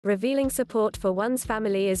Revealing support for one's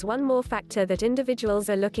family is one more factor that individuals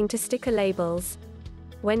are looking to sticker labels.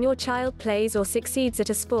 When your child plays or succeeds at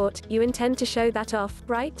a sport, you intend to show that off,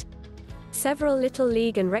 right? Several Little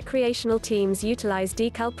League and recreational teams utilize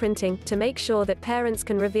decal printing to make sure that parents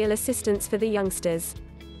can reveal assistance for the youngsters.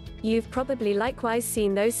 You've probably likewise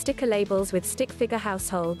seen those sticker labels with stick figure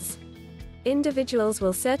households. Individuals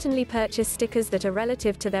will certainly purchase stickers that are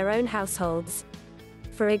relative to their own households.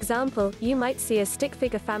 For example, you might see a stick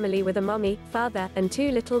figure family with a mommy, father, and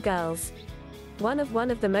 2 little girls. One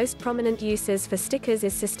of the most prominent uses for stickers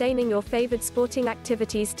is sustaining your favored sporting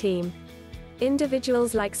activities team.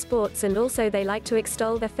 Individuals like sports and also they like to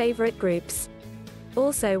extol their favorite groups.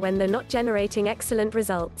 Also when they're not generating excellent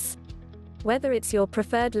results. Whether it's your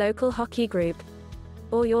preferred local hockey group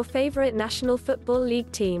or your favorite National Football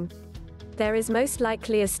League team, there is most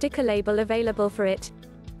likely a sticker label available for it.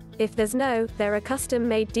 If there's no, there are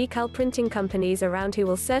custom-made decal printing companies around who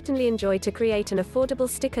will certainly enjoy to create an affordable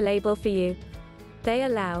sticker label for you. They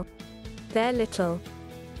allow. They're little.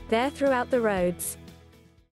 They're throughout the roads.